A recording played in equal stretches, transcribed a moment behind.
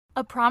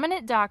A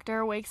prominent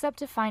doctor wakes up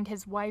to find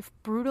his wife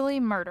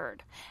brutally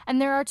murdered. And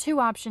there are two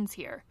options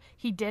here.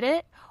 He did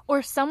it,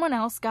 or someone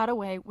else got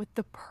away with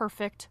the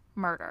perfect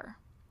murder.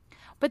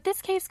 But this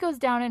case goes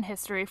down in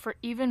history for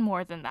even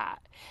more than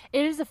that.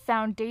 It is a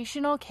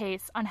foundational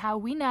case on how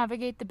we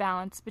navigate the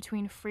balance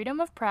between freedom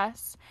of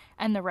press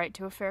and the right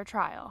to a fair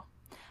trial.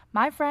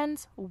 My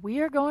friends, we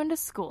are going to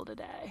school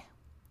today.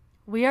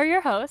 We are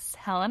your hosts,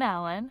 Helen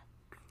Allen.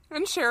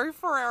 And Sherry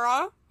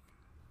Ferreira.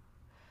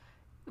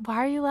 Why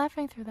are you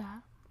laughing through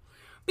that?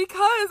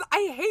 Because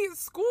I hate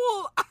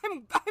school.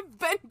 I've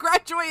been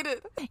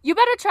graduated. You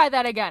better try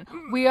that again.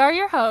 We are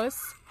your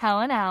hosts,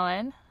 Helen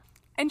Allen.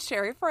 And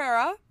Sherry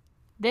Ferreira.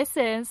 This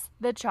is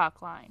The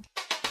Chalk Line.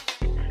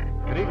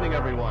 Good evening,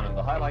 everyone, and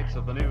the highlights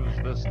of the news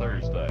this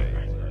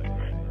Thursday.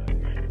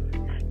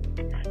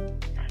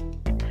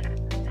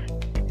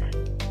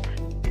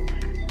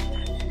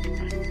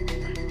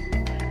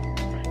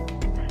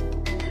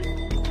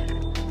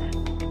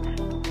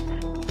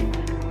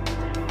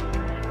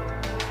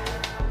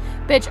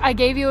 Bitch, I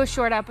gave you a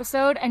short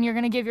episode, and you're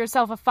going to give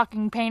yourself a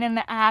fucking pain in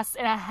the ass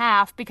and a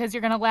half because you're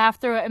going to laugh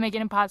through it and make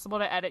it impossible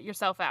to edit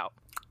yourself out.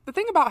 The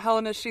thing about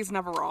Helen is she's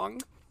never wrong.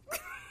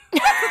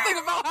 That's the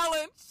thing about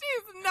Helen.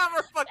 She's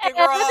never fucking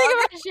wrong. The thing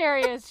about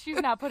Sherry is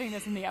she's not putting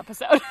this in the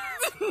episode.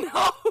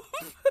 No.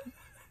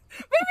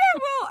 Maybe I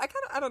will.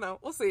 I don't know.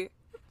 We'll see.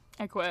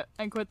 I quit.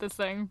 I quit this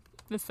thing.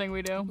 This thing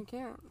we do.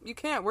 You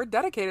can't. We're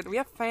dedicated. We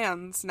have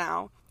fans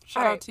now.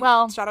 Shout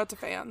out to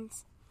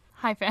fans.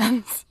 Hi,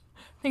 fans.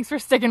 Thanks for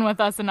sticking with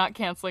us and not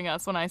canceling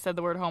us when I said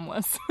the word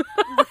homeless.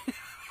 Oh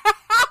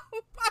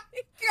my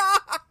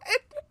god.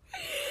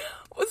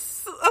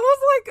 That was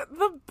like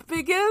the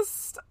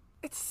biggest.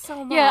 It's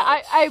so much. Yeah,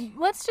 I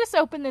let's just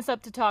open this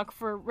up to talk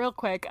for real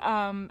quick.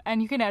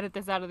 And you can edit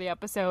this out of the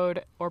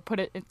episode or put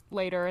it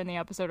later in the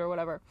episode or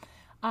whatever.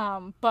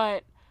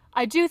 But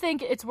I do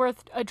think it's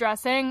worth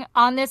addressing.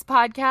 On this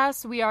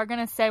podcast, we are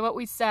going to say what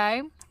we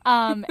say.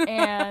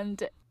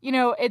 And you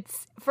know,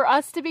 it's for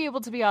us to be able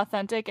to be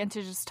authentic and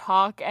to just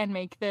talk and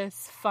make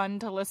this fun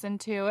to listen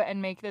to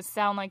and make this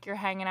sound like you're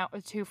hanging out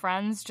with two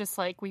friends, just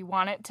like we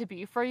want it to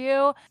be for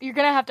you. You're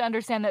going to have to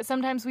understand that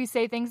sometimes we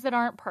say things that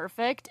aren't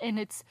perfect, and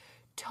it's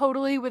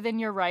totally within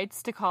your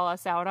rights to call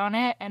us out on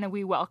it, and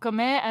we welcome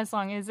it as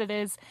long as it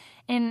is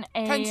in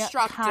a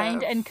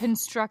kind and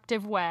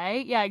constructive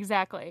way. Yeah,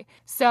 exactly.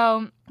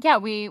 So, yeah,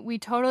 we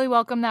totally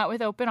welcome that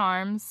with open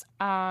arms,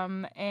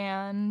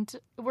 and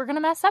we're going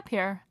to mess up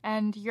here,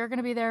 and you're going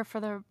to be there for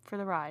the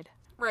ride.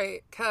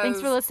 Right, because...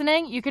 Thanks for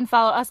listening. You can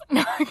follow us...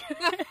 No, I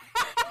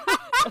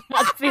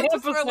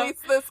just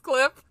released this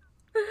clip.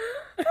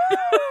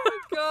 Oh,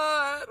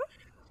 God.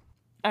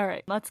 All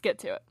right, let's get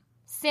to it.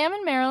 Sam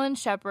and Marilyn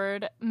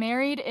Sheppard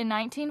married in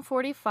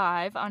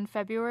 1945 on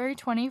February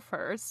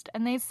 21st,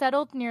 and they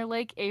settled near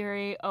Lake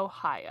Erie,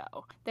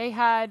 Ohio. They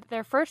had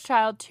their first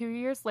child 2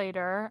 years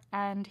later,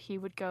 and he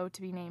would go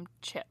to be named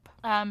Chip.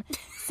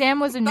 Sam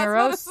was a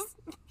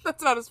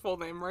That's not his full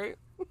name, right?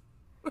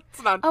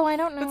 It's not. Oh, I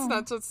don't know. It's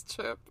not just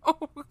Chip. Oh,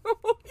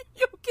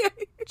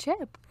 okay.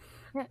 Chip.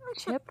 Yeah,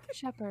 Chip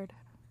Sheppard.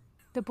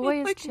 The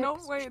boy is like, Chip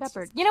Sheppard.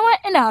 Just... You know what?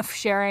 Enough,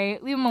 Sherry.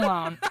 Leave him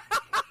alone.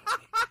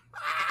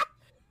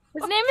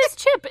 His name is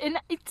Chip, and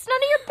it's none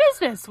of your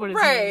business what his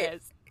name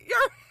is.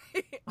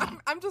 You're right.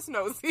 I'm just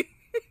nosy.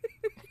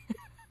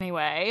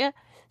 Anyway,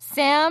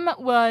 Sam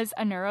was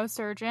a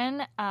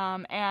neurosurgeon,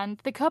 and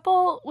the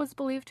couple was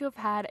believed to have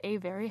had a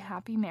very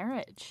happy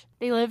marriage.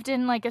 They lived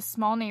in, like, a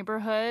small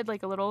neighborhood,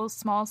 like a little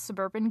small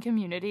suburban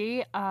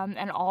community,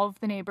 and all of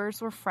the neighbors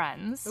were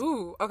friends.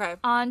 Ooh, okay.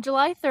 On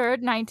July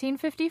 3rd,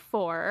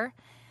 1954...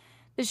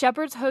 the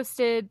Sheppards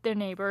hosted their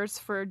neighbors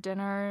for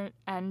dinner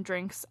and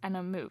drinks and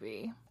a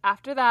movie.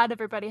 After that,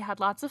 everybody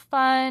had lots of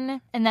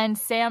fun, and then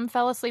Sam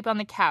fell asleep on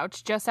the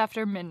couch just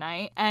after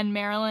midnight, and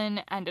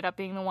Marilyn ended up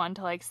being the one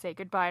to, like, say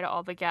goodbye to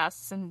all the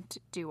guests and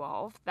do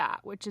all of that,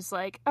 which is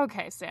like,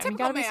 okay, Sam, you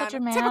gotta be such a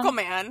man. Typical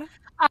man.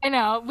 I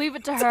know. Leave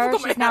it to her.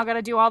 She's now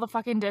gotta do all the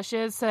fucking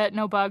dishes so that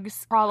no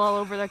bugs crawl all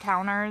over the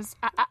counters.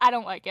 I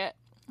don't like it.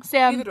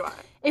 Sam, neither do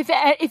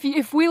I.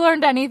 If we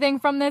learned anything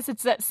from this,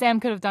 it's that Sam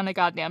could have done a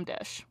goddamn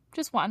dish.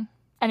 Just one.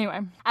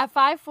 Anyway, at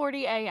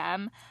 5:40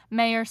 a.m.,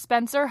 Mayor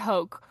Spencer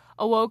Hoke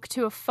awoke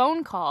to a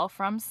phone call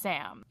from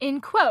Sam.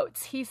 In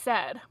quotes, he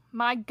said,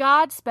 "My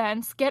God,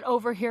 Spence, get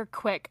over here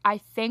quick. I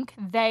think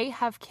they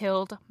have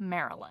killed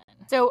Marilyn."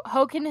 So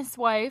Hoke and his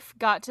wife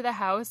got to the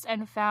house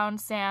and found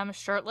Sam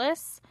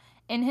shirtless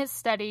in his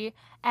study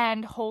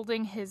and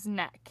holding his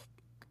neck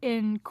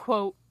in,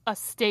 quote, a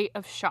state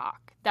of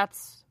shock.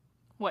 That's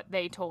what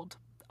they told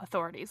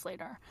authorities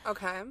later.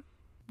 Okay.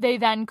 They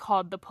then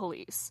called the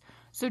police.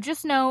 So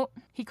just note,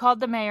 he called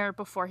the mayor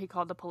before he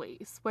called the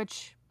police,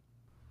 which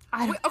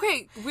I don't...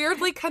 Okay,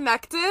 weirdly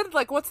connected?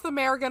 Like, what's the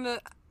mayor gonna...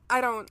 I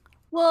don't...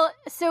 Well,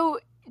 so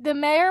the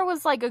mayor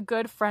was, like, a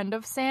good friend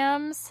of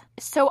Sam's.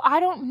 So I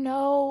don't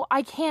know.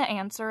 I can't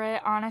answer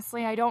it,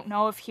 honestly. I don't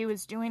know if he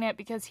was doing it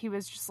because he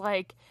was just,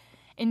 like,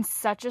 in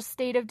such a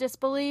state of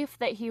disbelief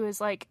that he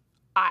was like,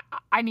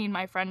 I need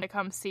my friend to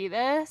come see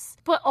this.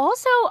 But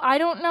also, I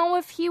don't know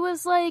if he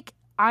was like,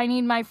 I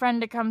need my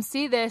friend to come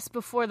see this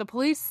before the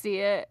police see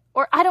it.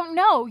 Or I don't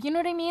know. You know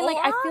what I mean? Like,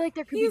 I feel like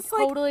there could be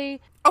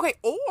totally... Okay,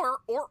 or...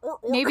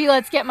 Maybe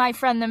let's get my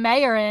friend the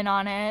mayor in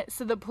on it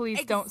so the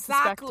police don't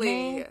suspect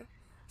me.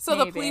 So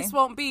the police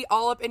won't be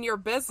all up in your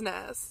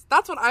business.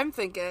 That's what I'm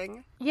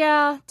thinking.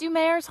 Yeah. Do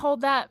mayors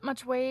hold that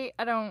much weight?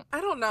 I don't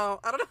know.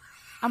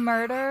 A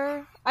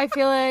murder? I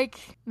feel like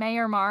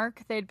Mayor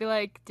Mark, they'd be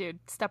like, dude,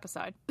 step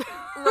aside.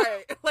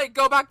 Right. Like,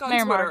 go back on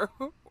Mayor Twitter.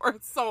 Or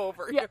it's so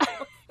over. Yeah.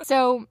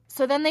 So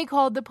then they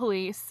called the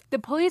police. The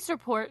police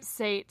report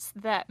states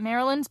that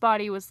Marilyn's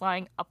body was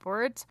lying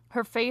upwards.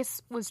 Her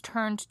face was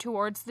turned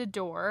towards the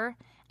door,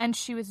 and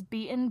she was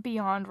beaten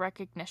beyond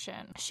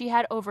recognition. She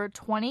had over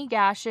 20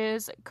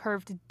 gashes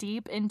curved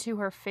deep into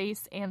her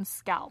face and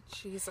scalp.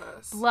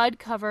 Jesus. Blood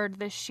covered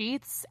the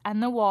sheets,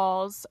 and the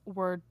walls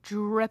were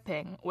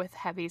dripping with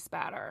heavy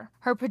spatter.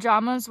 Her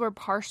pajamas were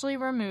partially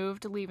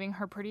removed, leaving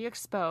her pretty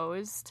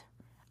exposed.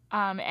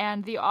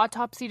 And the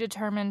autopsy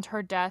determined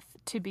her death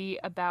to be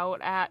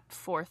about at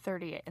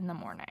 4:30 in the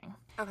morning.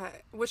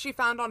 Okay. Was she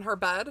found on her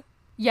bed?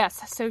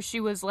 Yes, so she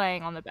was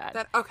laying on the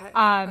bed.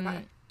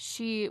 Okay.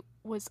 She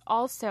was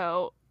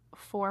also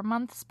 4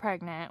 months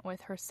pregnant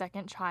with her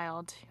second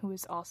child, who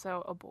was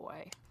also a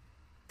boy.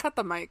 Cut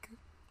the mic.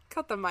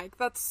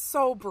 That's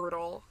so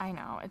brutal. I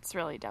know, it's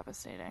really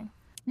devastating.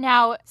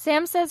 Now,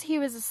 Sam says he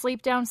was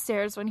asleep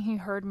downstairs when he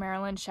heard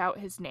Marilyn shout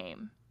his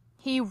name.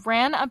 He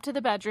ran up to the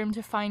bedroom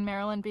to find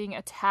Marilyn being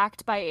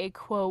attacked by a,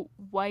 quote,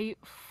 white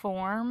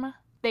form.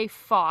 They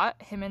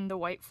fought, him in the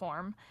white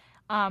form,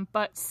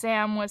 but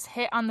Sam was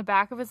hit on the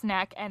back of his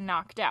neck and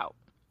knocked out.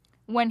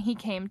 When he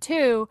came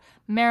to,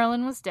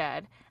 Marilyn was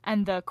dead,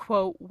 and the,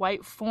 quote,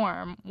 white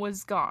form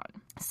was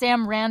gone.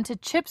 Sam ran to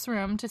Chip's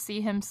room to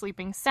see him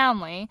sleeping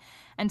soundly,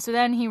 and so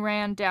then he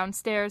ran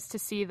downstairs to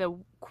see the,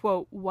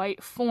 quote,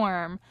 white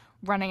form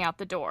running out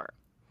the door.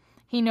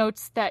 He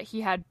notes that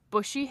he had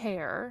bushy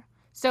hair.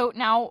 So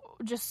now,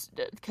 just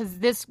because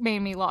this made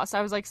me lost,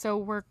 I was like, so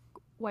we're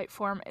white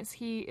form.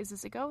 Is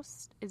this a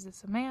ghost? Is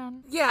this a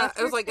man? Yeah,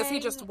 it was like, is he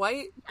just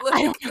white?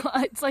 I don't know.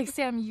 It's like,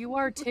 Sam, you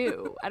are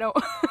too. I don't...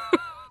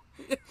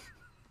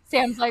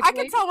 Sam's like, I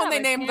can tell when they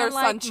named their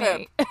son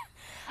Chip.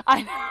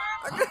 I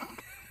know.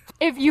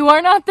 If you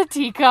are not the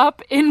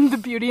teacup in the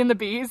Beauty and the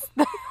Beast...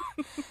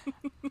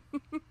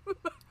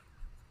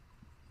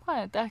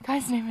 What? That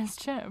guy's name is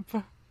Chip.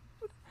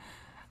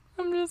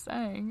 I'm just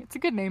saying. It's a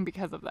good name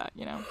because of that,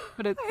 you know?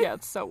 But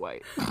it's so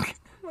white. Oh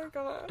my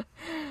god.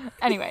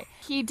 Anyway,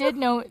 he did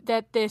note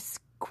that this,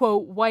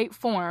 quote, white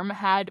form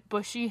had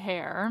bushy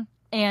hair,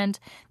 and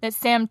that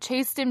Sam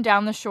chased him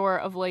down the shore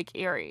of Lake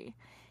Erie.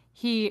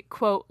 He,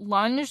 quote,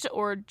 lunged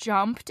or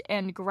jumped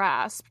and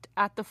grasped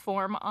at the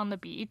form on the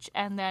beach,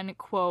 and then,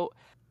 quote,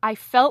 I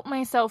felt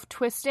myself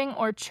twisting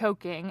or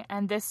choking,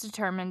 and this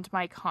determined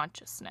my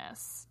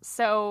consciousness.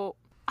 So,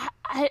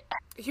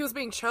 he was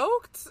being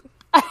choked?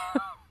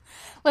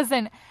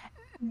 Listen,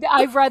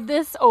 I've read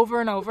this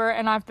over and over,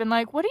 and I've been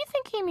like, what do you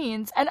think he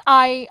means? And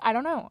I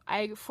don't know.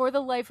 For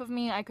the life of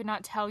me, I could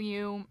not tell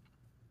you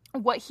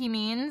what he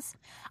means.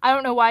 I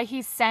don't know why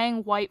he's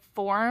saying white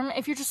form.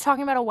 If you're just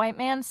talking about a white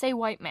man, say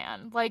white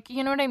man. Like,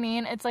 you know what I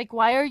mean? It's like,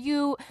 why are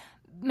you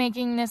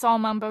making this all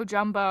mumbo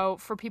jumbo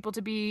for people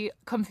to be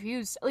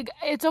confused? Like,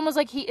 it's almost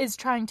like he is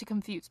trying to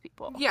confuse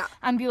people. Yeah.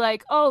 And be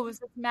like, oh, it was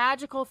this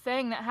magical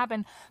thing that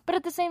happened. But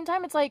at the same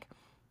time, it's like,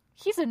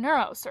 he's a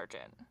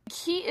neurosurgeon.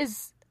 He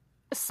is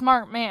a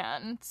smart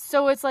man.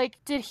 So it's like,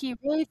 did he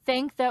really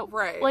think that...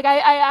 Right. Like,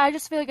 I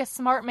just feel like a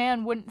smart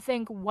man wouldn't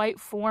think white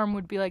form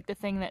would be, like, the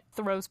thing that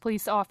throws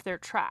police off their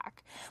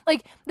track.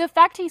 Like, the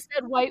fact he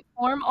said white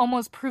form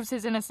almost proves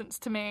his innocence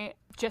to me.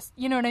 Just,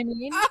 you know what I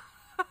mean?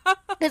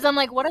 Because I'm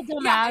like, what a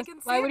dumbass. Yeah,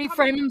 why would he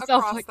frame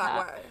himself like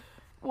that? Way.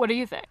 What do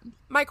you think?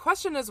 My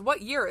question is,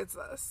 what year is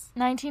this?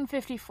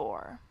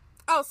 1954.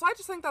 Oh, so I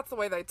just think that's the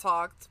way they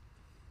talked.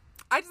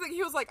 I just think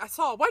he was like, I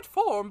saw a white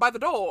form by the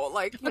door.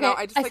 Like, you know,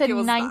 I just think said it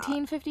was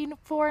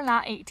 1954,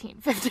 not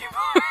 1854.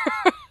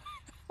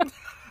 No, but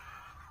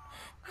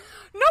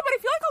I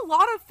feel like a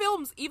lot of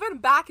films, even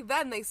back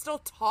then, they still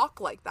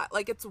talk like that.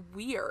 Like, it's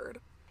weird.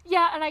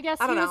 Yeah, and I guess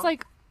he was, know.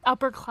 like,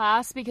 upper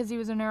class because he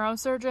was a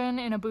neurosurgeon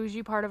in a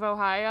bougie part of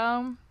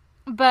Ohio.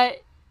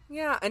 But...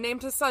 Yeah, and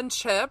named his son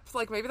Chip.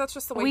 Like, maybe that's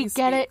just the way he speaks.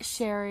 We get it,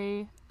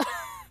 Sherry.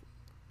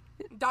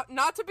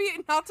 Not to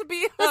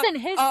be. Listen,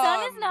 his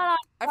son is not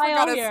on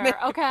trial here,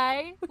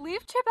 okay?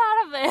 Leave Chip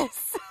out of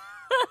this.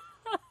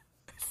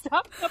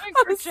 Stop coming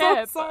for Chip.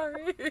 I'm so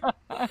sorry.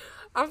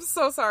 I'm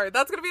so sorry.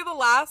 That's gonna be the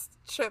last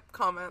Chip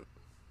comment.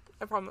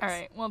 I promise. All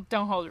right. Well,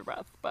 don't hold your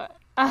breath. But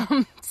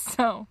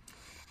so.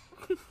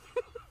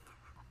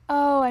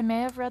 Oh, I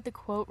may have read the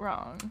quote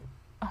wrong.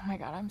 Oh my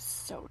god, I'm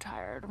so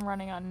tired. I'm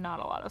running on not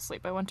a lot of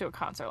sleep. I went to a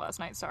concert last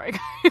night. Sorry,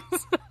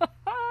 guys.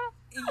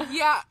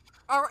 Yeah.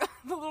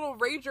 The little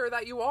rager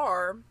that you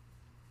are.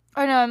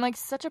 Oh no, I'm like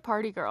such a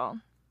party girl.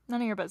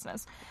 None of your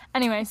business.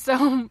 Anyway,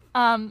 so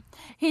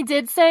he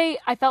did say,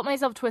 I felt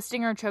myself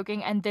twisting or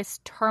choking, and this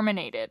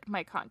terminated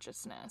my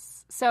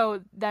consciousness.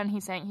 So then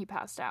he's saying he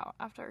passed out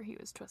after he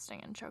was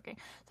twisting and choking.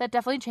 That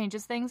definitely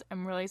changes things.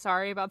 I'm really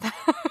sorry about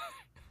that.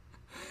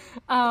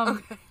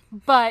 Okay.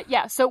 But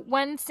yeah, so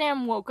when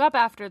Sam woke up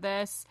after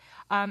this,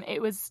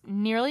 it was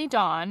nearly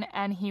dawn,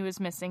 and he was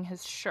missing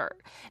his shirt.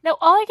 Now,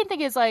 all I can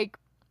think is like,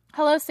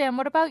 hello, Sam,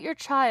 what about your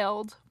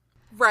child?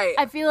 Right.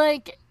 I feel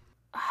like,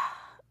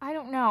 I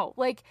don't know.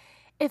 Like,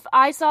 if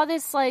I saw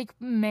this, like,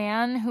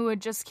 man who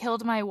had just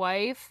killed my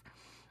wife,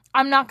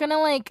 I'm not gonna,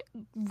 like,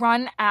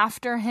 run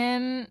after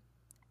him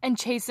and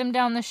chase him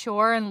down the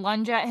shore and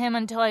lunge at him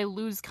until I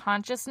lose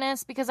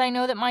consciousness, because I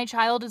know that my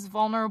child is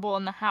vulnerable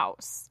in the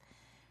house.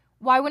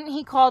 Why wouldn't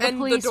he call the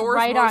police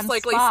right on spot?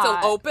 And the door's most likely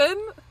still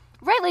open?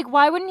 Right, like,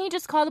 why wouldn't he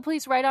just call the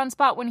police right on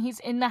spot when he's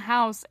in the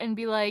house and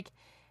be like,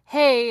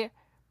 hey,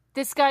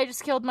 this guy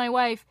just killed my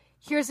wife.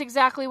 Here's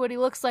exactly what he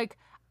looks like.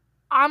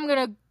 I'm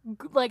gonna,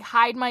 like,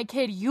 hide my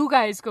kid. You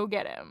guys go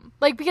get him.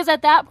 Like, because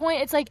at that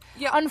point, it's like,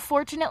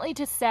 unfortunately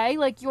to say,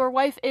 like, your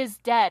wife is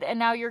dead, and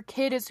now your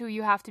kid is who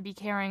you have to be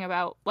caring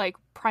about, like,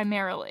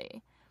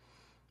 primarily.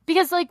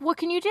 Because, like, what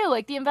can you do?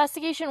 Like, the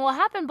investigation will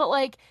happen, but,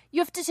 like,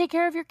 you have to take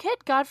care of your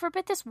kid. God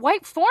forbid this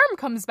white form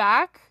comes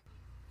back.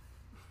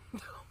 Oh,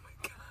 my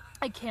God.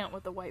 I can't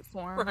with the white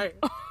form. Right.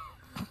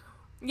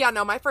 Yeah,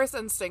 no, my first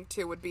instinct,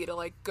 too, would be to,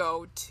 like,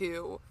 go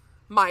to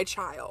my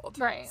child.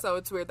 Right. So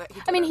it's weird that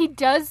he didn't. I mean, he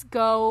does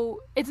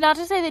go... It's not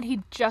to say that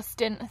he just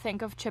didn't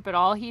think of Chip at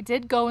all. He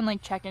did go and,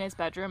 like, check in his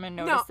bedroom and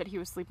notice that he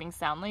was sleeping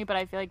soundly, but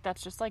I feel like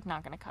that's just, like,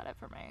 not going to cut it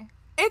for me.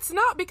 It's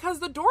not, because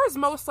the door is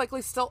most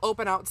likely still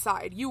open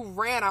outside. You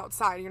ran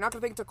outside. You're not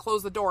going to think to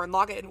close the door and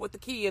lock it in with the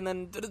key and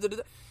then...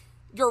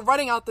 You're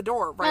running out the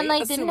door, right? And,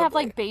 like, didn't have,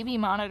 like, baby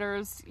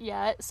monitors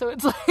yet, so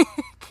it's, like...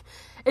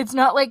 It's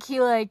not like he,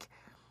 like,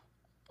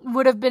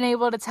 would have been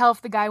able to tell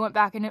if the guy went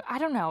back and... I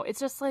don't know. It's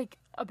just, like,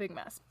 a big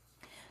mess.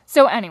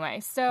 So,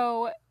 anyway,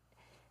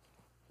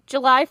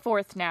 July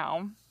 4th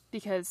now,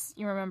 because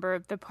you remember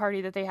the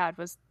party that they had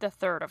was the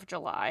 3rd of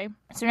July.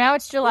 So now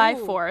it's July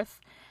 4th.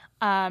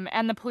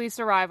 And the police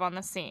arrive on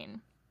the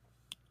scene.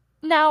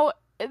 Now,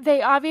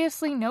 they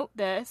obviously note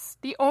this.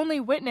 The only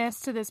witness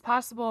to this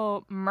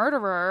possible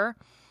murderer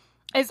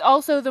is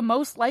also the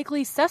most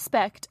likely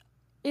suspect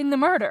in the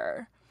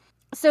murder.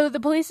 So the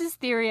police's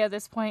theory at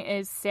this point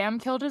is Sam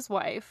killed his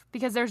wife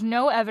because there's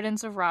no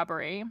evidence of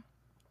robbery.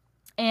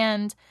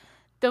 And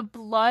the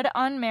blood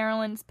on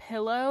Marilyn's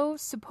pillow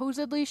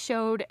supposedly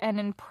showed an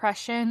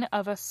impression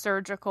of a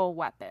surgical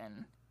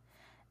weapon.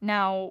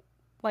 Now,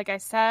 like I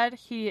said,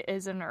 he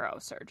is a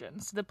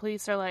neurosurgeon. So the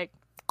police are like,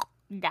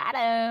 got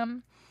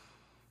him.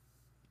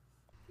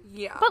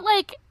 Yeah. But,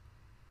 like,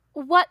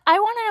 I want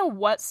to know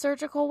what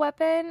surgical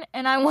weapon,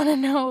 and I want to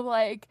know,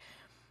 like,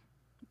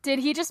 did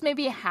he just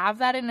maybe have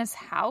that in his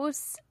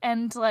house?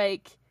 And,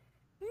 like...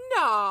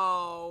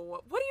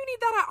 No. What do you need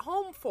that at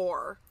home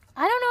for?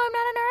 I don't know. I'm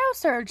not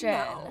a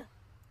neurosurgeon. No.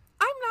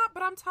 I'm not,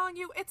 but I'm telling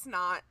you, it's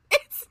not.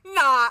 It's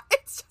not.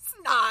 It's just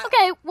not.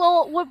 Okay,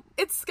 well...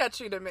 It's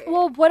sketchy to me.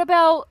 Well, what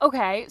about...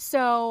 Okay,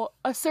 so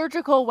a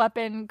surgical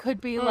weapon could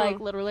be, like,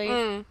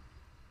 literally...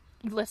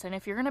 Listen,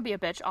 if you're gonna be a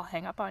bitch, I'll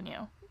hang up on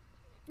you.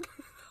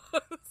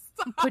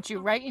 Put you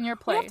right in your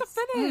place. We have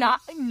to finish.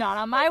 Not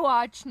on my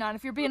watch. Not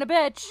if you're being a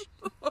bitch.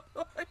 Oh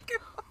my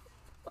God.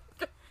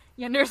 Okay.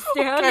 You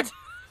understand? Okay.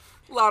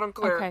 Loud and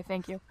clear. Okay,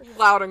 thank you.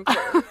 Loud and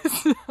clear.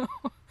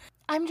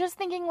 I'm just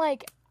thinking,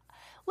 like,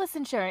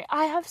 listen, Sherry,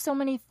 I have so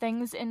many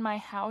things in my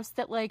house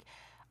that, like,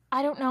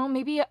 I don't know,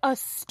 maybe a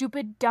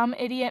stupid, dumb,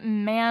 idiot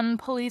man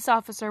police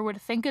officer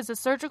would think is a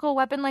surgical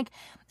weapon. Like,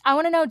 I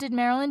want to know, did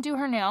Marilyn do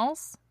her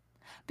nails?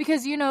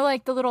 Because, you know,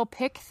 like, the little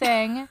pick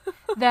thing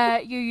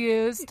that you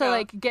use to,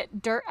 like,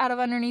 get dirt out of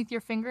underneath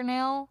your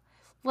fingernail,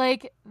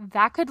 like,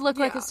 that could look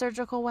like a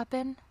surgical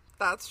weapon.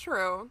 That's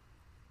true.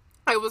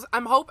 I was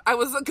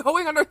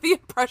going under the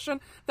impression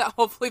that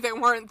hopefully they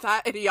weren't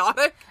that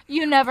idiotic.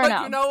 You never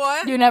know. You know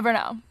what? You never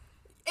know.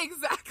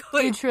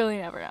 Exactly. You truly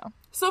never know.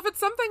 So if it's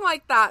something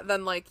like that,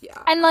 then, like,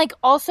 yeah. And, like,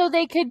 also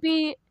they could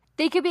be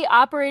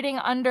operating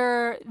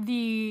under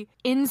the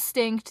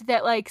instinct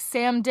that, like,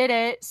 Sam did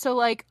it. So,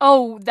 like,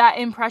 oh, that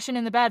impression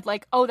in the bed,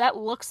 like, oh, that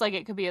looks like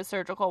it could be a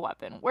surgical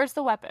weapon. Where's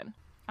the weapon?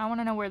 I want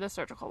to know where the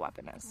surgical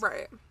weapon is.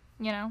 Right.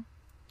 You know?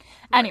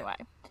 Right. Anyway.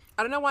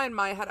 I don't know why in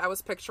my head I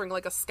was picturing,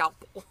 like, a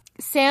scalpel.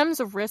 Sam's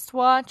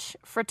wristwatch,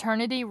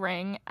 fraternity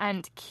ring,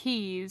 and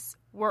keys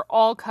were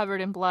all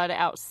covered in blood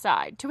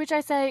outside. To which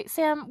I say,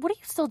 Sam, what are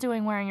you still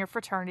doing wearing your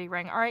fraternity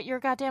ring? All right, you're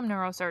a goddamn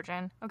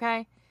neurosurgeon,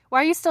 okay?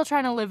 Why are you still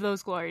trying to live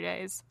those glory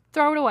days?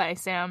 Throw it away,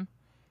 Sam.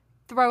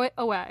 Throw it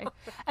away.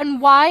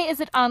 And why is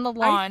it on the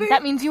lawn?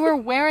 That means you were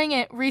wearing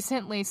it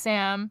recently,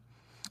 Sam.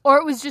 Or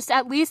it was just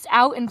at least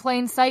out in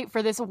plain sight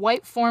for this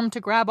white form to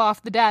grab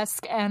off the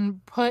desk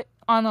and put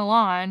on the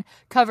lawn,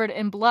 covered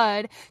in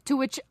blood. To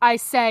which I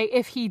say,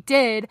 if he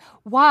did,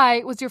 why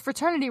was your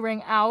fraternity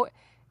ring out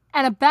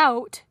and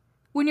about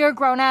when you're a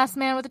grown-ass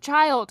man with a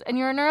child and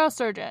you're a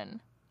neurosurgeon?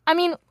 I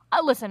mean,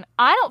 listen,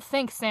 I don't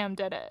think Sam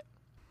did it.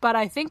 but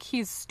I think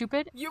he's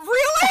stupid. You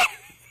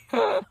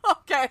really?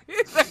 Okay,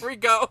 there we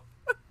go.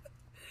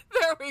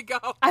 There we go.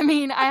 I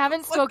mean, I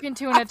haven't spoken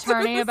to an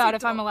attorney about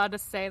if I'm don't. allowed to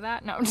say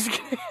that. No, I'm just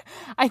kidding.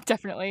 I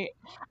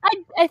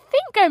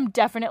think I'm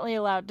definitely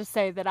allowed to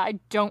say that I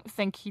don't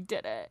think he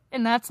did it.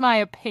 And that's my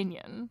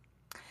opinion.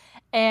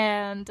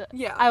 And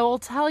Yeah. I will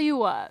tell you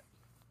what,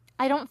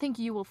 I don't think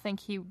you will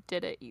think he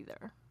did it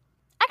either.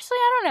 Actually,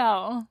 I don't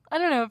know. I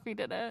don't know if he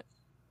did it.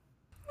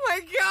 Oh my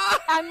God.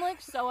 I'm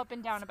like so up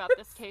and down about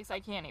this case, I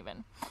can't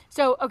even.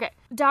 So, okay.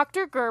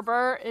 Dr.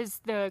 Gerber is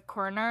the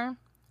coroner,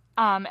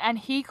 and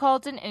he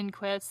called an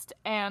inquest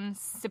and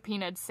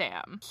subpoenaed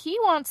Sam. He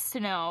wants to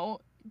know,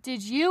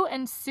 did you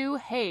and Sue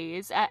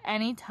Hayes at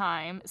any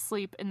time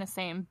sleep in the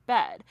same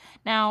bed?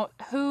 Now,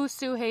 who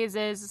Sue Hayes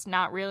is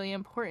not really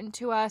important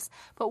to us,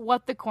 but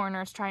what the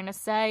coroner is trying to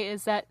say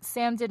is that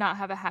Sam did not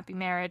have a happy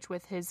marriage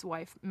with his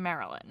wife,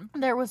 Marilyn.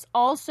 There was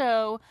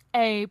also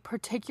a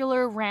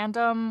particular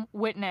random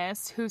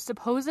witness who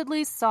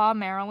supposedly saw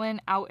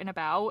Marilyn out and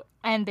about,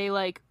 and they,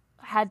 like,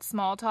 had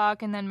small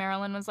talk, and then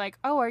Marilyn was like,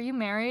 oh, are you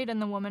married?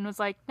 And the woman was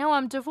like, no,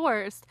 I'm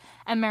divorced.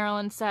 And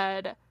Marilyn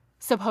said,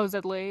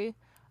 supposedly,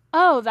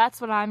 oh, that's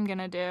what I'm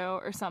gonna do,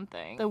 or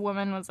something. The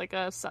woman was like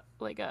a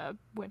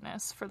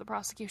witness for the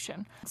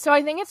prosecution. So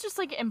I think it's just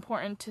like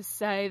important to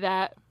say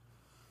that,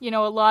 you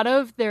know, a lot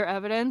of their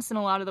evidence and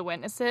a lot of the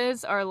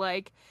witnesses are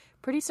like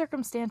pretty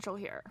circumstantial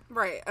here.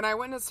 Right, and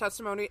eyewitness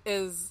testimony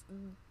is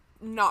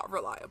not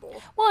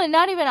reliable. Well, and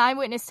not even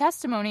eyewitness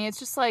testimony. It's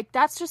just like,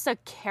 that's just a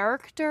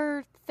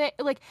character thing.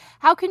 Like,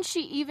 how can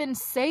she even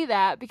say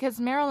that? Because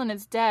Marilyn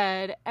is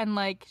dead, and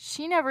like,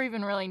 she never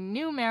even really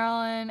knew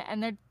Marilyn,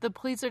 and the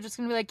police are just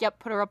gonna be like, yep,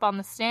 put her up on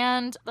the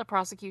stand. The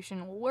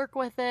prosecution will work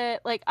with it.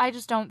 Like, I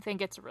just don't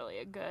think it's really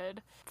a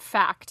good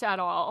fact at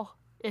all.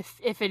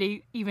 If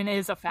it even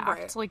is a fact.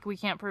 Right. Like, we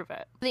can't prove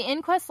it. The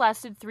inquest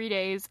lasted 3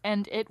 days,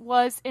 and it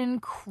was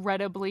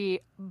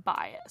incredibly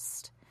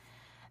biased.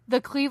 The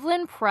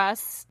Cleveland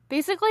Press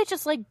basically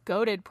just, like,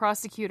 goaded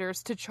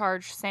prosecutors to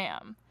charge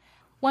Sam.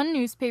 One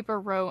newspaper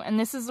wrote, and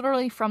this is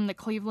literally from the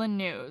Cleveland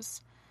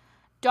News,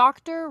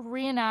 Doctor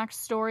reenacts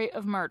story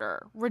of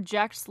murder,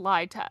 rejects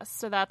lie test.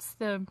 So that's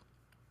the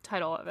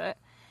title of it.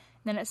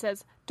 Then it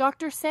says,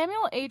 Dr.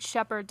 Samuel H.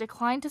 Sheppard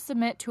declined to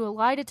submit to a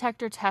lie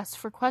detector test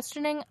for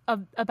questioning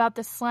about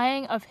the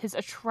slaying of his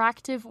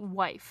attractive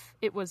wife.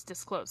 It was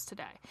disclosed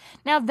today.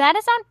 Now, that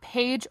is on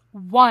page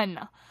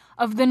 1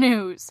 of the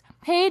news.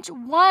 Page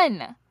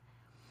 1.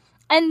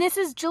 And this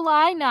is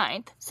July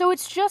 9th, so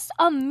it's just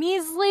a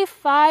measly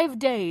 5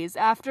 days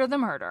after the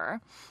murder.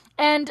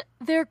 And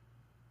they're...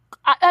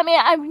 I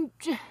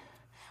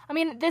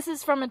mean, this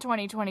is from a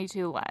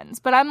 2022 lens,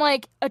 but I'm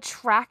like,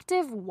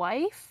 attractive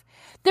wife?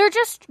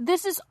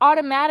 This is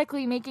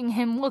automatically making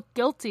him look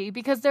guilty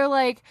because they're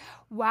like,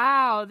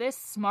 wow, this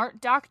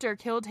smart doctor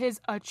killed his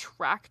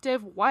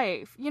attractive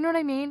wife. You know what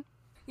I mean?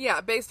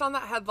 Yeah, based on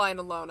that headline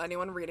alone,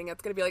 anyone reading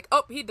it's going to be like,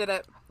 oh, he did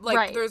it. Like,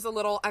 right. There's a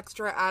little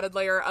extra added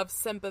layer of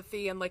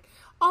sympathy and like,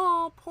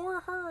 oh,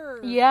 poor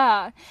her.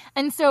 Yeah.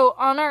 And so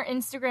on our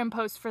Instagram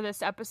post for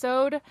this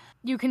episode,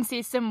 you can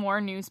see some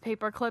more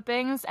newspaper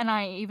clippings.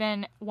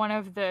 And one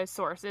of the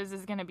sources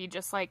is going to be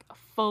just like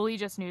fully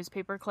just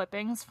newspaper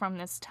clippings from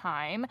this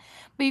time.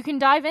 But you can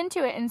dive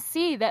into it and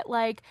see that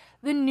like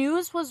the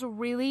news was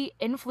really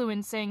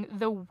influencing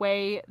the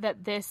way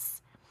that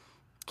this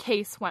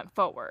case went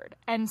forward.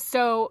 And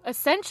so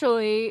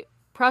essentially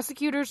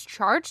prosecutors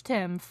charged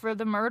him for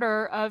the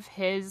murder of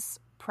his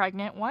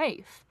pregnant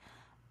wife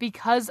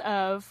because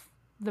of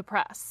the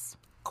press.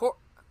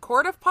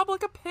 Court of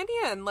public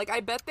opinion. Like, I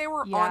bet they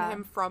were on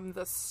him from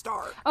the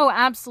start. Oh,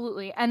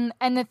 absolutely. And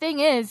the thing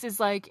is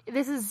like,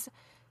 this is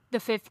the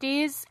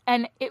 50s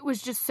and it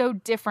was just so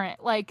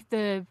different. Like,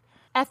 the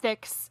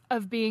ethics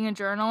of being a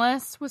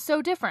journalist was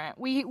so different.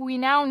 We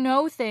now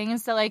know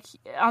things that, like,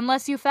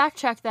 unless you fact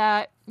check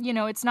that, you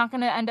know, it's not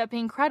going to end up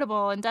being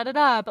credible and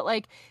da-da-da. But,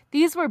 like,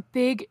 these were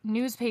big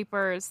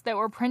newspapers that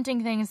were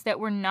printing things that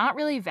were not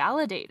really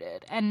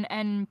validated.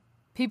 And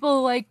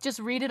people, like, just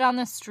read it on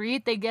the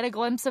street. They get a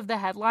glimpse of the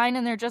headline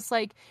and they're just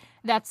like,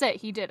 that's it.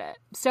 He did it.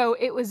 So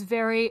it was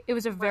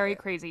a very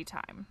crazy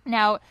time.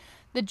 Now,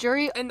 the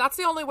jury... And that's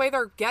the only way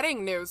they're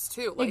getting news,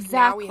 too. Like,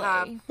 exactly.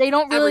 Now we have they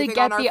don't really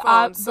get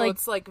the... so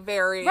it's, like,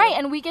 very... Right,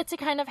 and we get to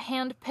kind of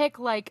handpick,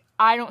 like,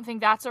 I don't think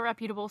that's a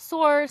reputable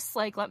source.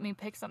 Like, let me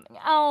pick something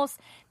else.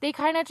 They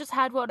kind of just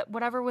had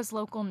whatever was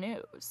local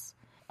news.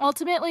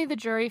 Ultimately, the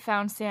jury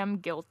found Sam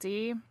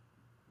guilty,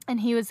 and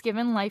he was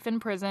given life in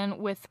prison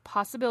with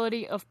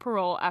possibility of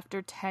parole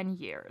after 10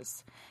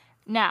 years.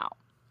 Now,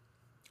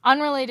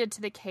 unrelated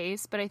to the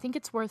case, but I think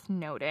it's worth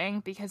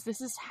noting, because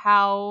this is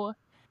how...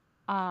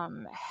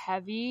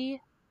 heavy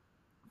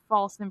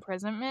false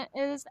imprisonment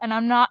is, and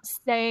I'm not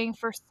saying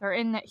for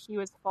certain that he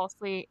was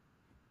falsely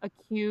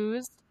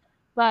accused,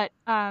 but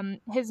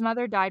his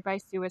mother died by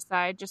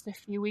suicide just a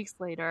few weeks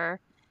later,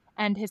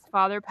 and his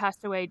father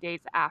passed away days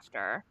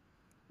after.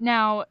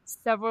 Now,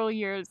 several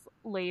years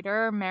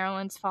later,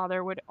 Marilyn's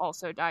father would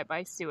also die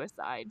by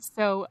suicide,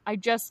 so I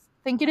just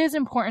think it is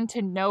important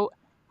to note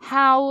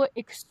how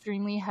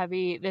extremely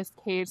heavy this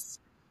case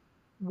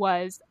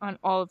was on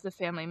all of the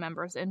family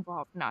members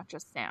involved, not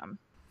just Sam.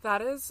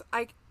 That is,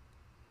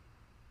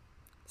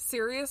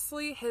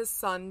 seriously, his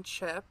son,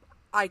 Chip,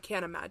 I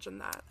can't imagine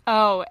that.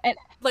 Oh, and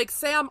like,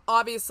 Sam,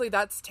 obviously,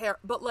 that's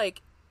but,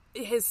 like,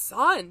 his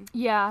son.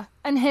 Yeah,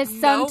 and his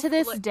son to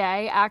this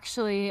day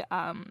actually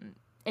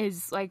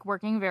is, like,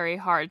 working very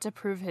hard to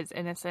prove his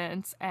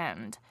innocence,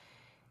 and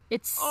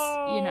it's,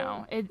 you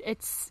know,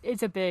 it's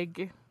a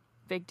big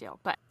deal.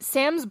 But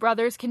Sam's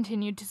brothers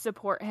continued to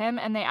support him,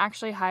 and they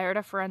actually hired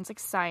a forensic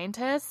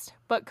scientist,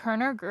 but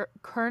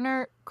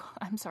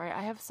I'm sorry,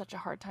 I have such a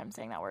hard time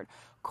saying that word.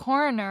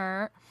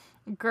 Coroner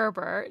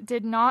Gerber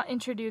did not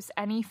introduce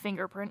any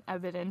fingerprint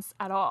evidence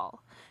at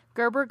all.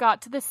 Gerber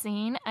got to the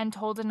scene and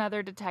told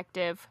another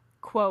detective,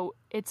 quote,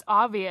 "It's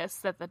obvious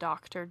that the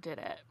doctor did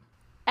it."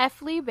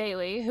 F. Lee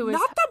Bailey, who was...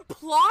 Not them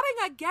plotting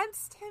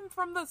against him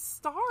from the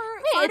start.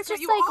 Hey, it's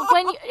just like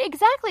when you...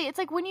 Exactly. It's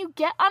like when you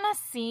get on a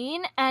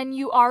scene and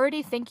you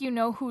already think you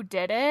know who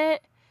did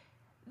it,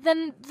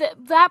 then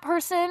that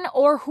person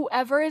or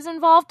whoever is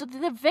involved,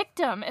 the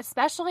victim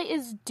especially,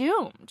 is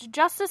doomed.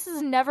 Justice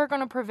is never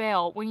going to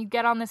prevail when you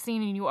get on the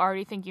scene and you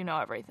already think you know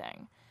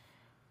everything.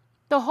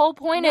 The whole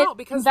point is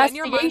because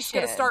investigation. Then your mind's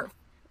going to start...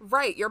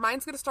 Right, your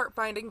mind's going to start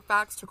finding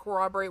facts to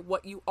corroborate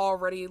what you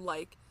already,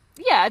 like...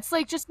 Yeah, it's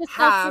like just a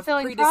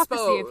self-fulfilling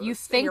prophecy. If you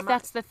think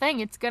that's the thing,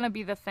 it's going to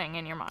be the thing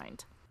in your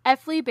mind.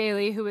 F. Lee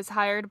Bailey, who was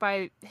hired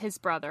by his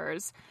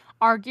brothers,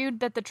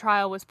 argued that the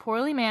trial was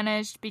poorly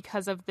managed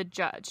because of the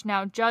judge.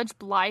 Now, Judge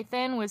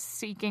Blythen was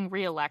seeking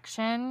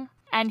re-election,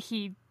 and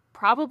he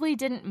probably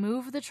didn't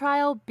move the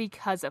trial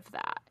because of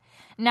that.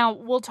 Now,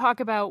 we'll talk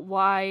about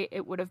why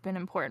it would have been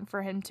important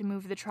for him to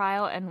move the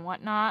trial and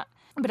whatnot,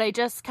 but I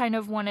just kind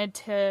of wanted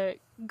to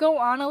go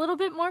on a little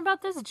bit more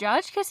about this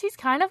judge because he's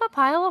kind of a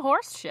pile of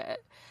horse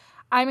shit.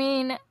 I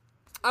mean...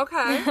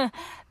 Okay.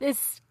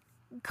 This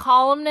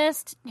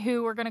columnist,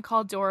 who we're going to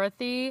call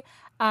Dorothy,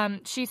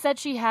 she said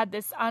she had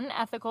this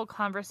unethical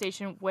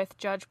conversation with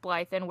Judge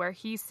Blythen where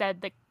he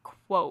said that,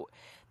 quote,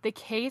 "The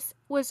case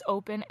was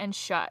open and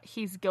shut.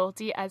 He's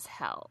guilty as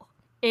hell."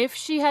 If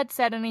she had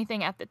said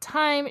anything at the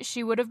time,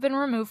 she would have been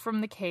removed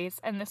from the case,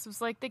 and this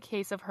was like the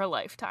case of her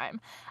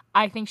lifetime.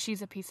 I think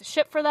she's a piece of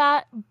shit for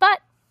that,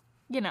 but,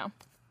 you know,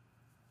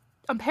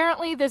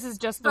 apparently this is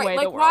just the way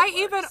the world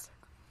works.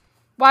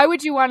 Why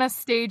would you want to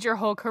stage your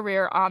whole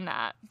career on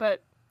that?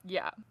 But,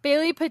 yeah.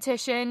 Bailey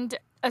petitioned,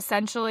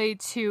 essentially,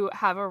 to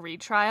have a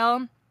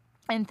retrial,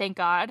 and thank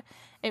God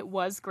it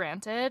was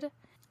granted.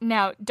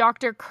 Now,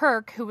 Dr.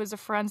 Kirk, who was a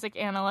forensic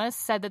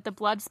analyst, said that the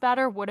blood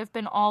spatter would have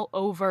been all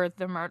over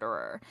the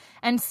murderer,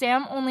 and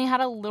Sam only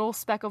had a little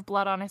speck of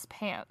blood on his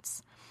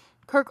pants.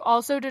 Kirk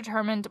also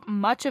determined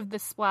much of the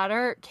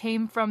splatter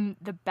came from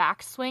the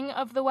backswing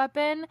of the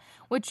weapon,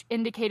 which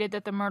indicated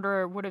that the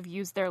murderer would have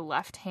used their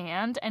left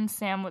hand, and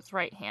Sam was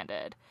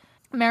right-handed.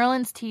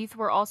 Marilyn's teeth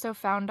were also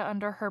found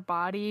under her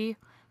body,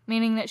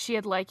 meaning that she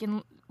had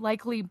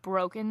likely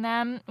broken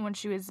them when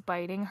she was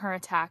biting her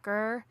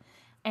attacker.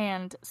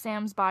 And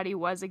Sam's body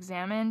was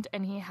examined,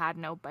 and he had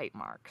no bite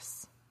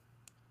marks.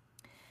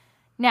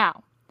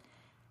 Now,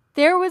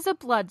 there was a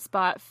blood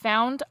spot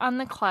found on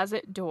the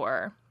closet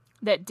door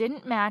that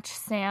didn't match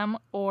Sam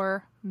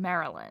or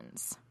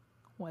Marilyn's.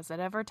 Was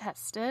it ever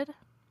tested?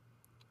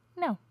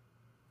 No.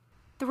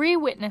 3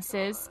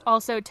 witnesses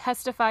also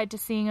testified to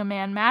seeing a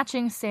man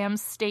matching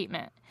Sam's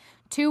statement.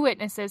 2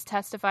 witnesses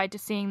testified to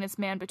seeing this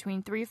man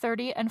between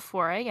 3:30 and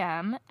 4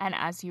 a.m., and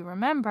as you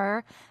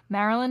remember,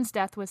 Marilyn's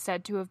death was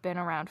said to have been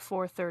around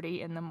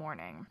 4:30 in the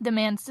morning. The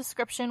man's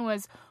description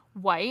was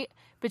white,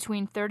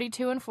 between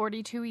 32 and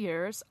 42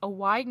 years, a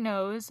wide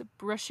nose,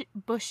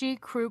 bushy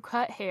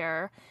crew-cut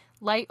hair,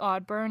 light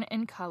auburn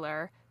in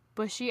color,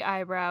 bushy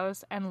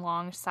eyebrows, and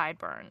long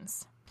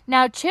sideburns.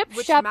 Now, Chip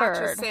Sheppard... Which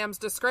matches Sam's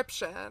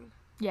description.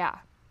 Yeah.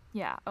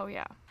 Oh,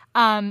 yeah.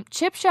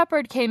 Chip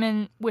Sheppard came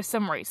in with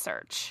some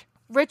research.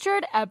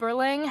 Richard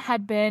Eberling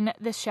had been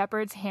the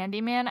Sheppard's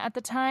handyman at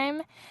the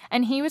time,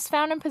 and he was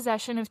found in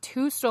possession of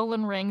 2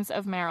 stolen rings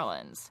of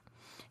Marilyn's.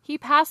 He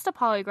passed a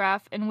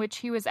polygraph in which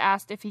he was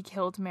asked if he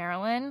killed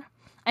Marilyn,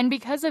 and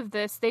because of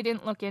this, they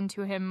didn't look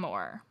into him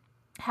more.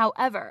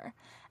 However,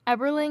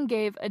 Eberling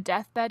gave a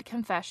deathbed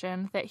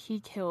confession that he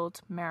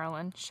killed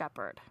Marilyn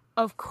Sheppard.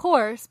 Of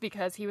course,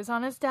 because he was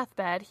on his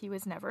deathbed, he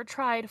was never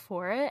tried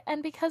for it,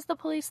 and because the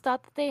police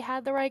thought that they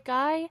had the right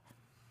guy,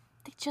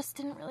 they just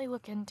didn't really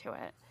look into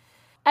it.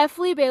 F.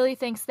 Lee Bailey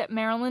thinks that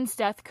Marilyn's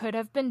death could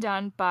have been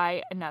done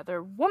by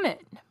another woman.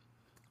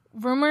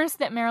 Rumors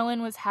that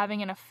Marilyn was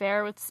having an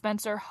affair with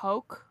Spencer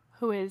Hoke,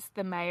 who is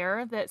the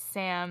mayor that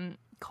Sam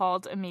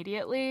called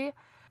immediately.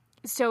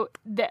 So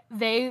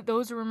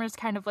those rumors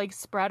kind of like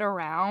spread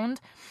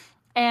around.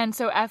 And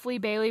so F. Lee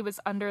Bailey was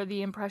under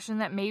the impression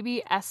that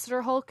maybe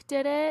Esther Hoke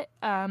did it.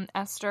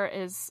 Esther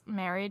is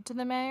married to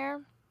the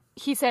mayor.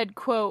 He said,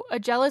 quote, "A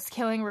jealous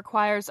killing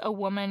requires a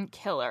woman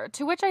killer."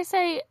 To which I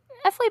say,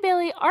 F. Lee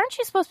Bailey, aren't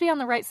you supposed to be on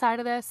the right side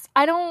of this?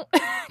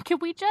 Can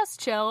we just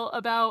chill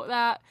about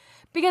that?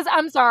 Because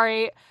I'm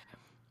sorry,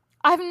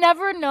 I've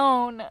never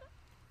known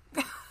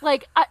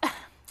Like,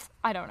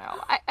 I don't know.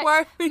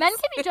 Men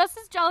can be just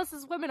as jealous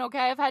as women,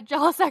 okay? I've had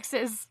jealous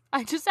exes.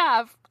 I just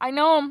have. I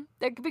know them.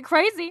 They could be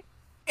crazy.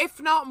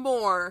 If not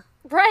more.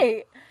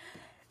 Right.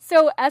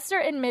 So Esther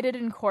admitted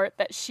in court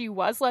that she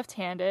was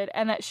left-handed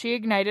and that she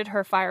ignited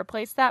her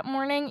fireplace that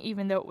morning,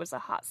 even though it was a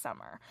hot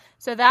summer.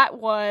 So that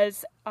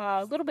was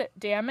a little bit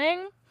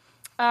damning.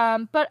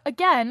 But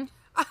again...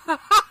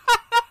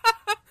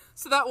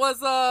 So that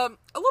was a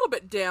little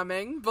bit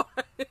damning, but...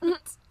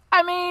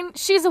 I mean,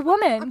 she's a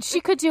woman. She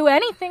could do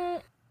anything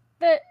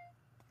that...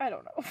 I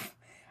don't know.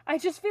 I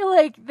just feel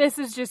like this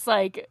is just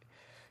like...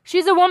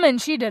 She's a woman.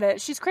 She did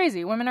it. She's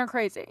crazy. Women are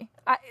crazy.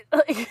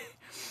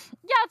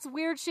 Yeah, it's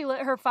weird she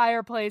lit her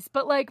fireplace,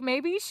 but, like,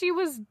 maybe she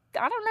was...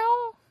 I don't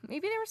know.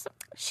 Maybe there was some...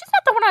 She's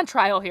not the one on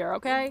trial here,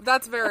 okay?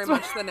 That's very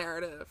much the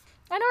narrative.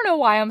 I don't know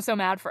why I'm so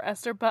mad for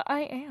Esther, but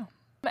I am.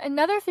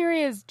 Another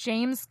theory is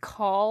James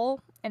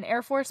Call, an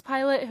Air Force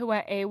pilot who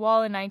went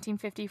AWOL in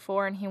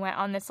 1954, and he went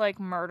on this, like,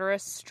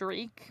 murderous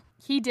streak.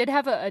 He did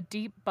have a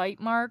deep bite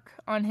mark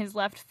on his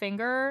left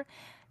finger.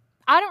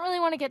 I don't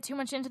really want to get too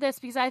much into this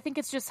because I think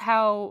it's just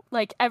how,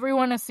 like,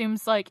 everyone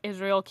assumes, like,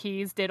 Israel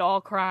Keyes did all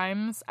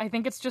crimes. I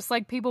think it's just,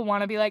 like, people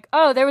want to be like,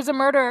 oh, there was a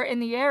murder in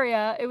the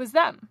area. It was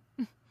them.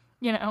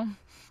 You know?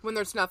 When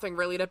there's nothing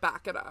really to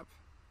back it up.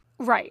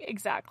 Right,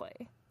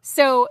 exactly.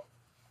 So,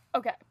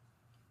 okay.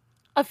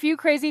 A few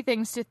crazy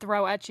things to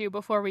throw at you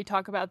before we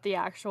talk about the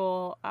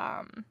actual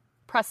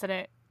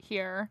precedent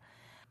here.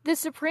 The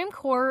Supreme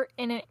Court,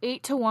 in an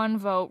 8-1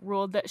 vote,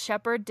 ruled that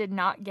Sheppard did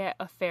not get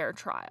a fair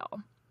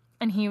trial,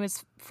 and he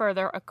was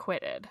further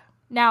acquitted.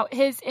 Now,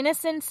 his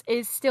innocence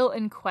is still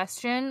in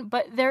question,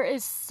 but there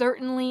is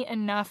certainly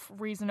enough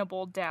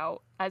reasonable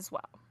doubt as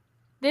well.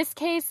 This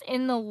case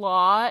in the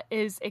law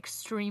is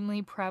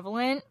extremely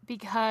prevalent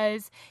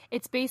because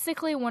it's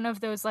basically one of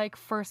those, like,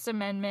 First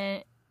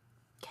Amendment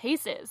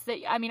cases that,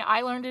 I mean,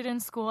 I learned it in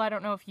school. I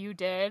don't know if you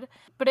did,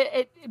 but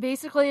it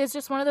basically is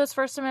just one of those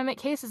First Amendment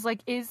cases.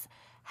 Like,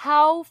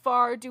 how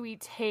far do we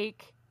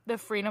take the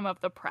freedom of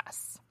the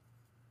press?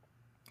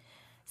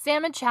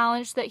 Sam had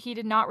challenged that he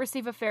did not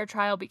receive a fair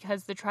trial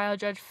because the trial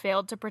judge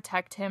failed to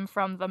protect him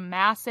from the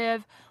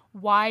massive,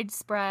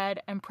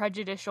 widespread, and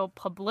prejudicial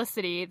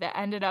publicity that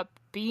ended up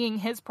being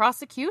his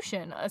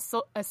prosecution,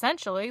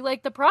 essentially.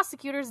 Like, the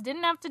prosecutors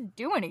didn't have to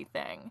do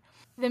anything.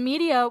 The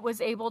media was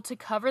able to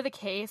cover the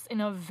case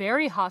in a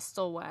very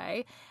hostile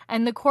way,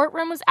 and the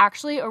courtroom was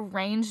actually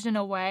arranged in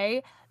a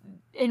way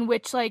in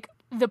which, like,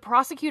 the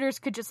prosecutors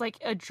could just, like,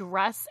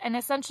 address and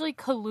essentially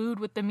collude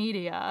with the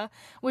media,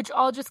 which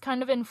all just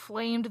kind of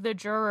inflamed the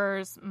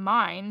jurors'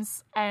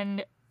 minds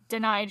and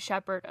denied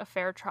Sheppard a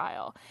fair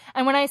trial.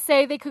 And when I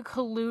say they could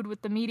collude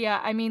with the media,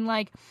 I mean,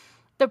 like,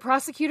 the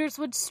prosecutors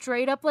would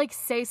straight up, like,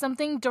 say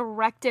something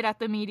directed at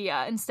the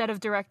media instead of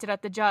directed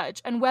at the judge.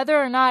 And whether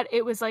or not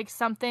it was, like,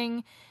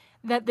 something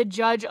that the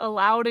judge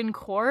allowed in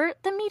court,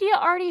 the media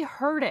already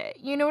heard it.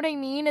 You know what I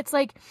mean? It's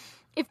like,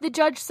 if the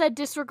judge said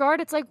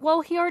disregard, it's like,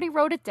 well, he already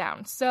wrote it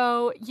down.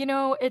 So, you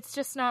know, it's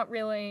just not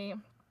really...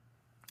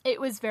 It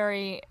was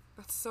very...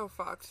 That's so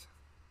fucked.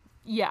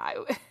 Yeah,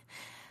 I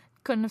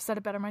couldn't have said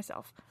it better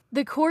myself.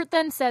 The court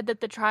then said that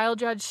the trial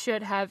judge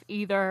should have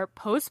either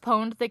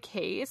postponed the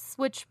case,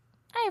 which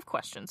I have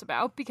questions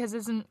about, because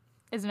isn't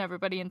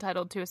everybody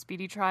entitled to a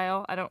speedy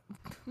trial? I don't...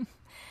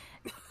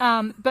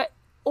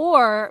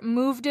 or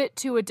moved it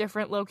to a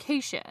different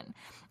location.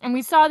 And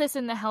we saw this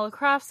in the Hella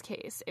Crafts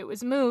case. It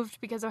was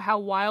moved because of how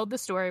wild the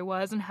story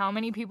was and how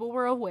many people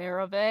were aware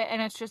of it.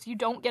 And it's just, you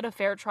don't get a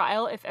fair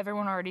trial if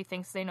everyone already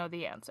thinks they know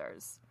the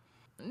answers.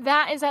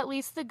 That is at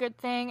least the good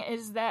thing,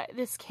 is that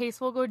this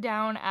case will go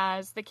down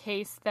as the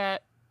case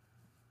that,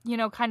 you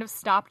know, kind of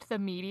stopped the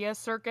media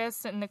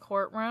circus in the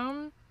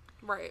courtroom.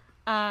 Right.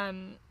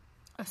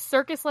 A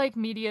circus-like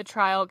media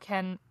trial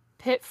can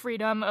pit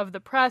freedom of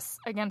the press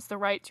against the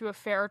right to a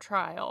fair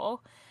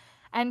trial.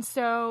 And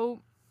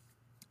so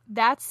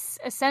that's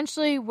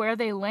essentially where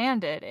they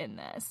landed in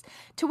this.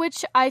 To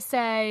which I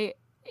say,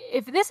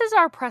 if this is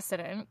our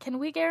precedent, can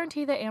we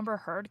guarantee that Amber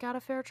Heard got a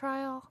fair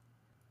trial?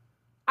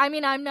 I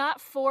mean, I'm not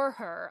for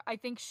her. I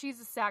think she's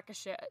a sack of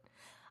shit.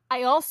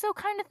 I also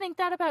kind of think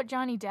that about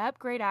Johnny Depp.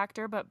 Great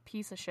actor, but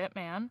piece of shit,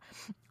 man.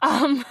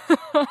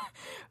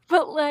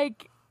 But,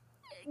 like,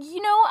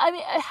 you know, I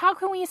mean, how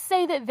can we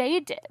say that they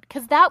did?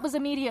 Because that was a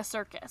media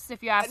circus,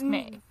 if you ask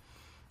me.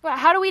 But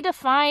how do we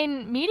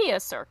define media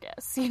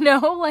circus? You know,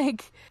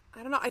 like,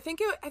 I don't know. I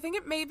think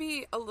it may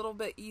be a little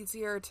bit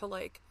easier to,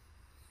 like,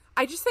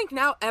 I just think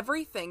now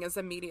everything is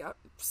a media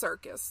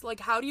circus. Like,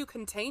 how do you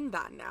contain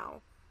that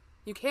now?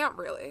 You can't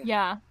really.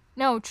 Yeah.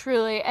 No,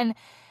 truly. And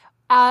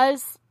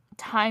as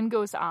time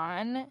goes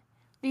on,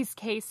 these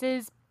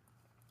cases,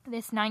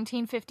 this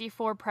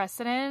 1954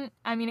 precedent,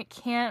 I mean, it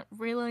can't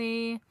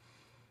really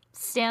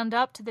stand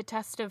up to the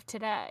test of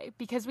today,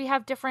 because we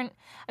have different,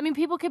 I mean,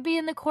 people could be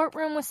in the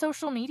courtroom with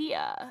social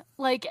media.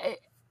 Like,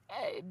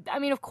 I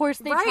mean, of course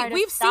they try to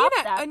we've stop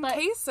seen it that, in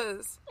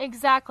cases.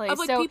 Exactly. Of,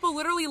 like, people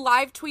literally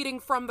live tweeting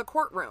from the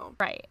courtroom.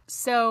 Right.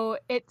 So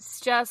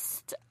it's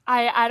just,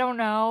 I don't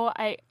know.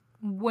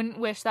 wouldn't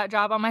wish that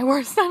job on my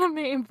worst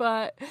enemy,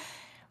 but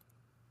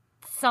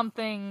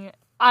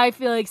I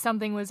feel like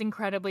something was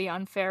incredibly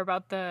unfair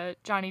about the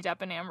Johnny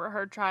Depp and Amber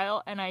Heard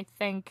trial, and I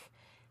think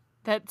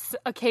that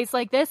a case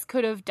like this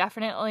could have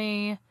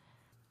definitely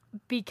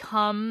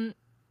become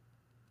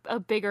a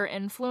bigger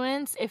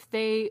influence if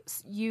they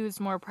use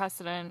more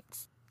precedent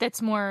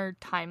that's more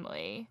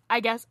timely. I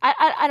guess,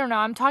 I don't know,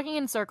 I'm talking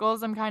in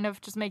circles, I'm kind of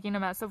just making a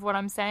mess of what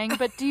I'm saying,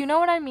 but do you know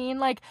what I mean?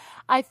 Like,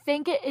 I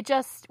think it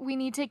just, we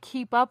need to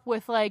keep up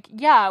with, like,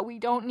 yeah, we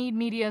don't need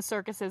media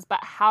circuses,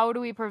 but how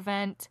do we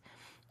prevent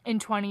in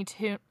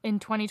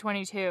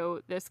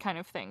 2022 this kind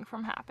of thing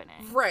from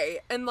happening?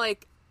 Right. And,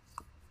 like,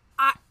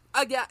 I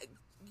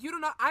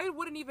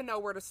wouldn't even know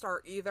where to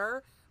start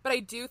either, but I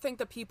do think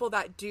the people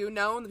that do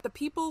know, the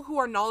people who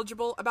are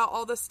knowledgeable about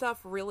all this stuff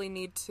really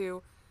need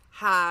to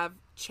have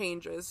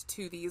changes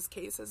to these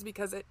cases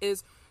because it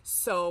is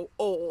so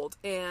old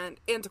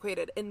and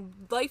antiquated, and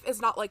life is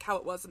not like how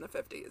it was in the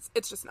 50s.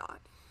 It's just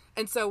not.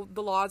 And so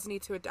the laws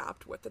need to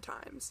adapt with the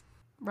times.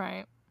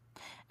 Right.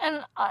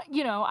 And,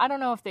 you know, I don't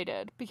know if they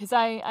did because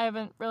I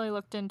haven't really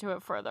looked into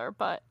it further,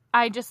 but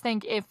I just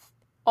think if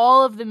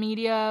all of the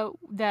media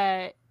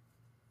that,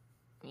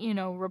 you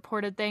know,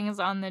 reported things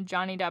on the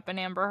Johnny Depp and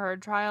Amber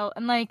Heard trial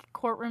and, like,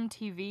 courtroom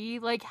TV,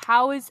 like,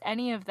 how is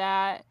any of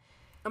that...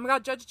 Oh my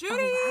God, Judge Judy!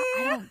 Oh,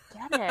 I don't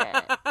get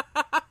it.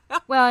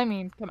 Well, I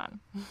mean, come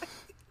on.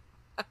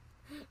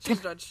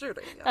 She's Judge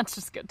Judy. Yeah. That's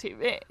just good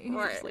TV.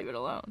 Right. Just leave it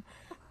alone.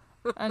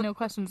 No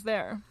questions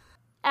there.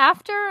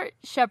 After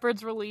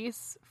Sheppard's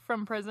release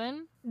from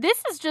prison,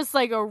 this is just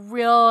like a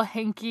real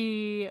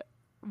hinky,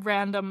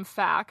 random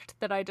fact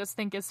that I just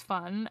think is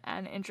fun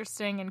and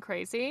interesting and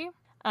crazy.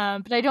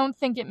 But I don't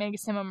think it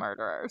makes him a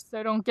murderer,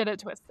 so don't get it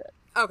twisted.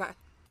 Okay.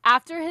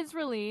 After his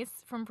release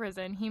from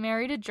prison, he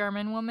married a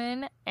German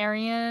woman,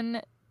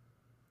 Ariane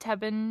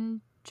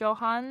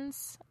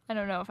Teben-Johans. I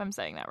don't know if I'm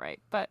saying that right,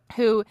 but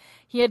who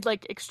he had,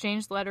 like,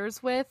 exchanged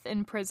letters with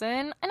in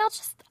prison. And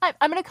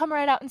I'm going to come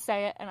right out and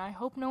say it, and I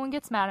hope no one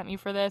gets mad at me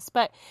for this,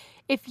 but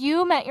if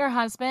you met your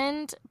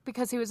husband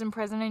because he was in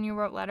prison and you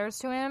wrote letters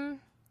to him,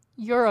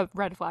 you're a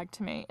red flag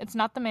to me. It's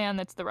not the man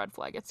that's the red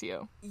flag, it's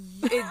you.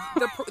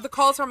 The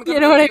calls from a good You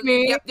know what I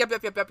mean? Yep.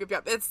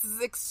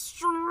 It's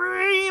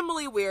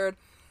extremely weird.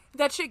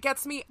 That shit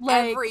gets me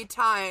like, every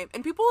time.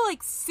 And people,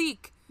 like,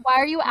 seek why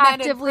are you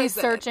actively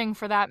searching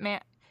for that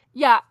man?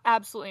 Yeah,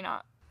 absolutely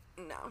not.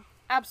 No.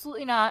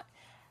 Absolutely not.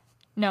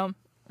 No.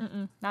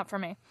 Not for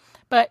me.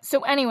 But,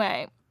 so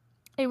anyway,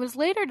 it was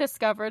later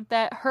discovered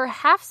that her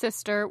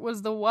half-sister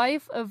was the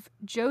wife of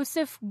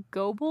Joseph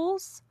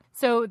Goebbels.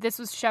 So this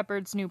was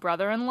Sheppard's new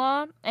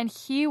brother-in-law, and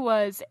he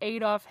was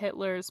Adolf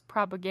Hitler's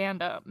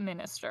propaganda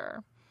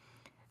minister.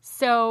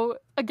 So,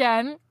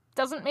 again,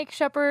 doesn't make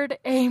Sheppard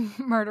a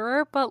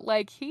murderer, but,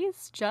 like,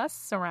 he's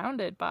just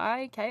surrounded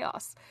by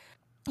chaos.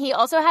 He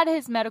also had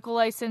his medical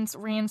license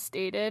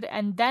reinstated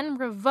and then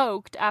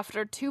revoked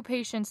after 2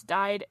 patients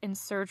died in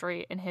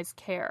surgery in his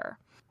care.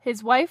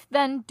 His wife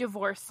then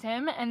divorced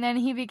him, and then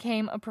he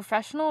became a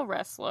professional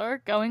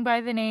wrestler going by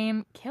the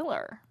name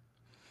Killer.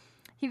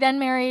 He then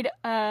married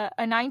a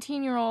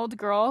 19-year-old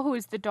girl who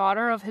is the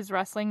daughter of his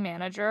wrestling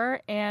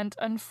manager, and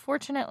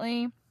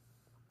unfortunately,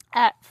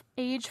 at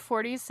age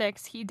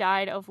 46, he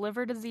died of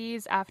liver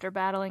disease after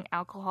battling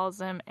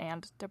alcoholism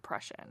and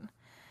depression.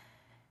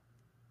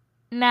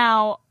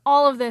 Now,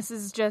 all of this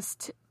is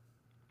just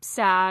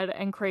sad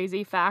and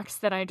crazy facts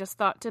that I just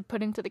thought to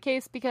put into the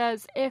case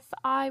because if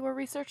I were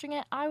researching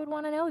it, I would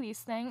want to know these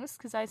things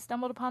because I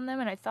stumbled upon them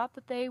and I thought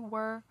that they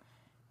were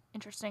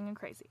interesting and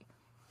crazy.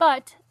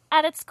 But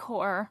at its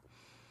core,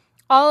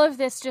 all of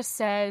this just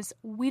says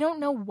we don't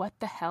know what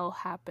the hell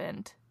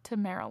happened to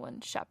Marilyn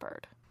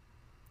Sheppard.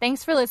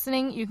 Thanks for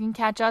listening. You can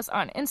catch us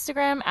on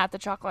Instagram at The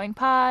Chalkline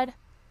Pod,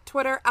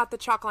 Twitter at The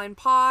Chalkline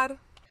Pod,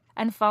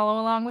 and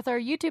follow along with our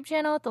YouTube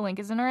channel. The link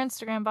is in our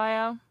Instagram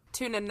bio.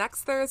 Tune in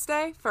next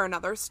Thursday for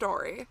another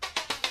story.